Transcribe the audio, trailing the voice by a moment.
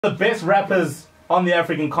The best rappers on the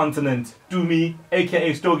African continent, Dumi,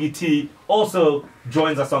 aka Stogie T, also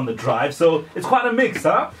joins us on the drive. So it's quite a mix,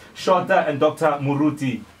 huh? Shota and Dr.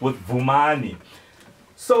 Muruti with Vumani.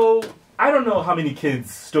 So I don't know how many kids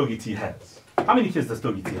Stogie T has. How many kids does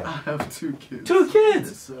Stogie T have? I have 2 kids. 2 kids?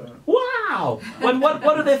 Yes, sir. Wow!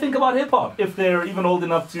 What do they think about hip-hop, if they're even old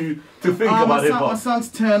enough to think about hip-hop? My son's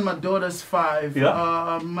 10, my daughter's 5.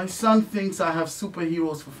 Yeah? My son thinks I have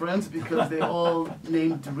superheroes for friends because they're all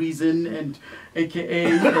named Reason and AKA,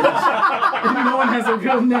 and no one has a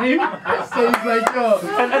real name. So he's like, yo.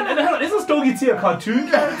 And hang on, isn't Stogie T a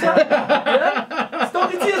cartoon character? Yeah?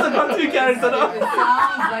 Stogie T is a cartoon character, no? It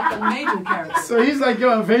sounds like a major character. So he's like,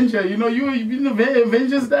 yo, Avenger, you know, you know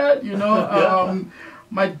Avengers, Dad, you know?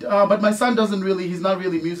 But my son doesn't really, he's not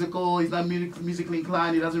really musical, he's not musically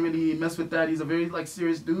inclined, he doesn't really mess with that, he's a very, like,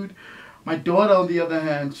 serious dude. My daughter, on the other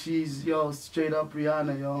hand, she's, yo, straight up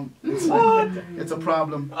Rihanna, yo. It's a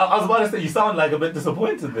problem. I was about to say, you sound like a bit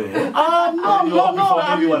disappointed there. No,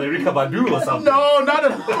 maybe what, Erykah Badu or something? No, not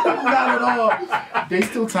at all, not at all. There's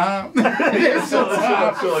still time. There's still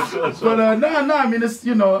time. Sure. But no, I mean, it's,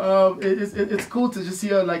 you know, it's cool to just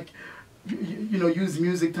hear, like, you know, use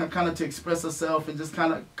music to kind of to express herself and just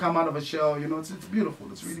kind of come out of a shell, you know, it's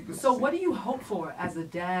beautiful, it's really good. So what do you hope for as a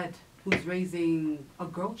dad who's raising a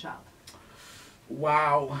girl child?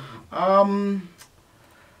 Wow. I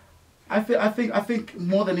think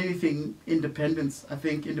more than anything, independence. I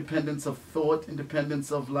think independence of thought,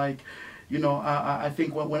 independence of, like, you know, I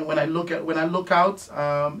think when I look out,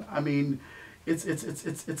 I mean, it's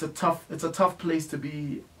a tough place to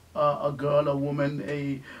be a girl, a woman,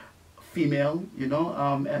 a female, you know,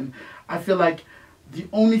 and I feel like the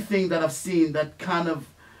only thing that I've seen that kind of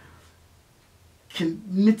can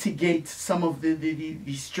mitigate some of the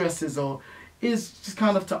stresses is just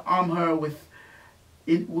kind of to arm her with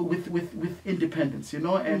independence, you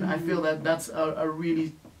know, and I feel that that's a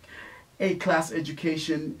really A-class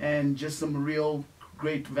education and just some real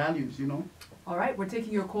great values, you know. All right, we're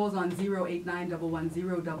taking your calls on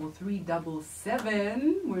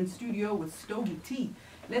 089-110-3377. We're in studio with Stogie T.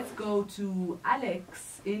 Let's go to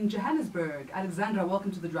Alex in Johannesburg. Alexandra,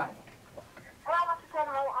 welcome to the drive. Hello, Mr. Ken,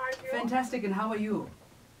 how are you? Fantastic, and how are you?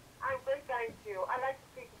 I'm good, thank you. I'd like to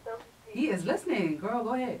speak to Stogie T. He is listening. Girl,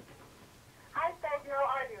 go ahead. Hi, Stogie, how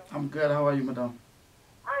are you? I'm good. How are you, madam?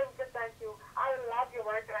 I'm good, thank you. I love your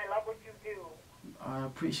work and I love what you do. I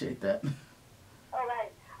appreciate that. All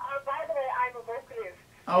right. By the way, I'm a vocalist.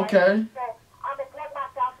 Okay. Right? So I'm a plug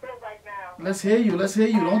myself there right now. Let's hear you. Let's hear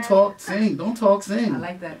you. Don't talk, sing. Don't talk, sing. I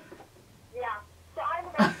like that. Yeah. So I'm a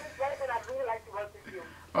vocalist, right, and I'd really like to work with you.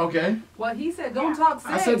 Okay. Well, he said don't talk,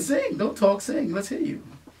 sing. I said sing. Don't talk, sing. Let's hear you. You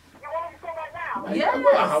want me to sing right now? Yes.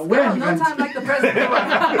 When? No time like the present. Lord,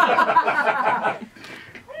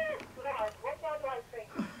 what song do I sing?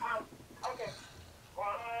 Okay.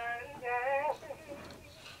 One day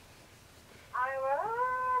I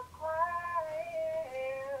was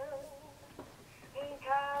crying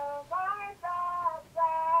because I thought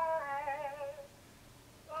that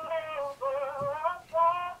never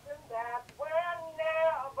something that will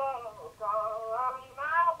never come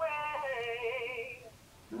my way.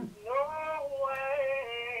 No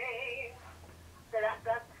way. So that's a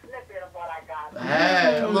snippet of what I got.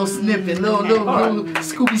 Hey, a little snippet, little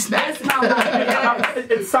Scooby snack.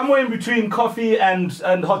 It's somewhere in between coffee and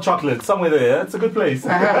hot chocolate, somewhere there. It's a good place.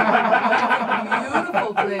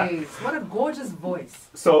 Beautiful place. What a gorgeous voice.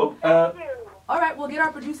 So, All right, we'll get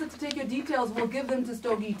our producer to take your details. We'll give them to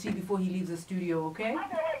Stogie T before he leaves the studio, okay? Okay,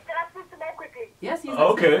 wait, can I speak to Mo quickly? Yes, he's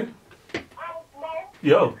okay. Mo,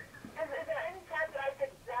 Yo. is there any chance that I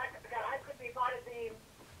could be part of the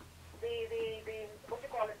what you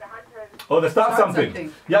call it, the hunters? Oh, the start Start something.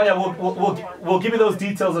 something. Yeah, we'll give you those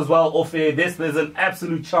details as well off air. There's an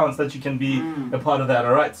absolute chance that you can be a part of that,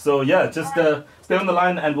 alright? So yeah, just stay on the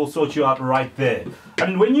line and we'll sort you out right there. I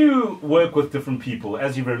mean, when you work with different people,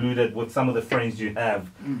 as you've alluded with some of the friends you have,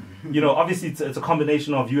 you know, obviously it's a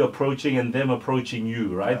combination of you approaching and them approaching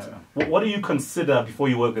you, right? Yeah. What do you consider before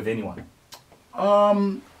you work with anyone?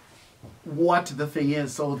 What the thing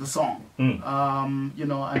is, so the song. You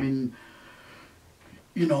know, I mean,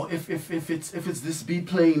 you know, if it's this beat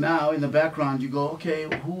playing now in the background, you go, okay,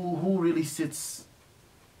 who really sits,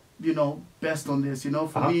 you know, best on this? You know,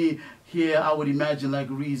 for me here, I would imagine like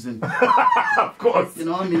Reason. Of course. You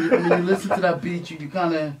know, I mean, you listen to that beat, you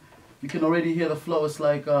can already hear the flow. It's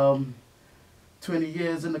like 20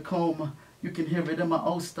 years in the coma, You can hear it in my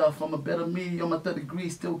old stuff. I'm a better me on my third degree,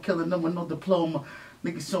 still killing them with no diploma.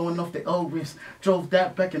 Niggas showing off their old wrist. Drove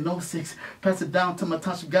that back in 06. Pass it down to my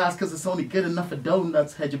Tasha guys, cause it's only good enough for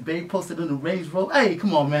donuts. Had your babe posted in the Range Rover. Hey,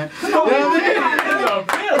 come on, man. You know what I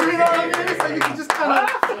mean? So you can just kind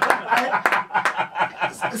of...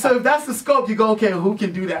 So if that's the scope, you go, okay, who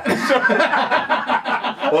can do that?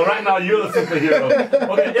 Well, right now, you're the superhero.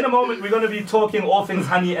 Okay, in a moment, we're going to be talking all things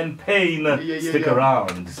honey and pain. Stick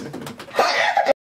around.